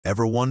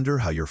Ever wonder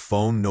how your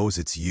phone knows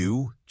it's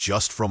you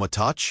just from a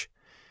touch?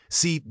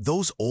 See,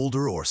 those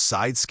older or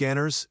side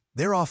scanners,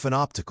 they're often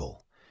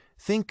optical.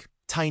 Think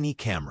tiny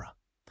camera.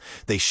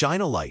 They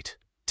shine a light,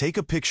 take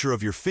a picture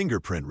of your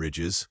fingerprint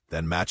ridges,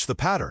 then match the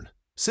pattern.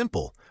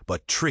 Simple,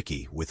 but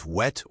tricky with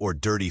wet or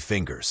dirty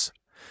fingers.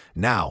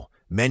 Now,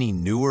 many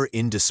newer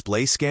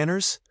in-display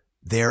scanners,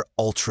 they're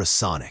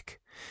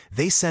ultrasonic.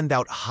 They send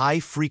out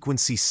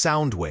high-frequency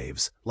sound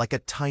waves like a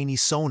tiny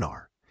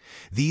sonar.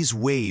 These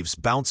waves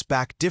bounce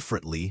back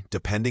differently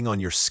depending on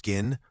your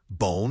skin,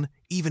 bone,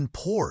 even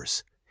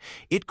pores.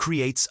 It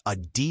creates a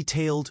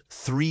detailed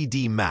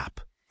 3D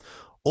map.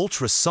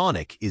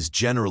 Ultrasonic is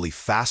generally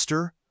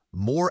faster,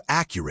 more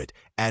accurate,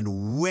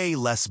 and way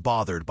less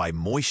bothered by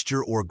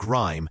moisture or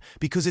grime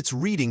because it's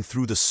reading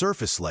through the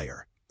surface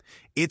layer.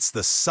 It's the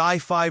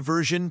sci-fi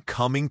version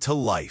coming to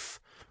life.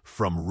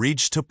 From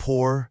ridge to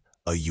pore,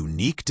 a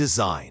unique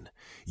design.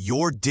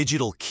 Your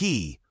digital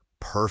key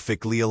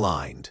perfectly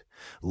aligned.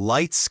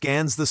 Light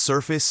scans the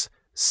surface,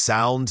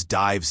 sound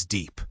dives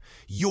deep.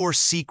 Your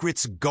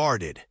secrets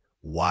guarded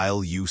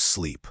while you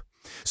sleep.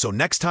 So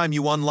next time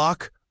you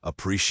unlock,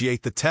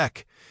 appreciate the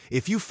tech.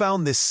 If you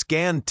found this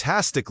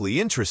scan-tastically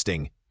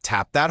interesting,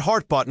 tap that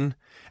heart button.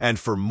 And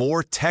for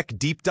more tech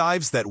deep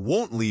dives that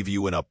won't leave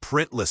you in a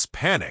printless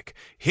panic,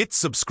 hit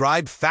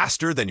subscribe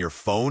faster than your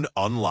phone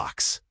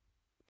unlocks.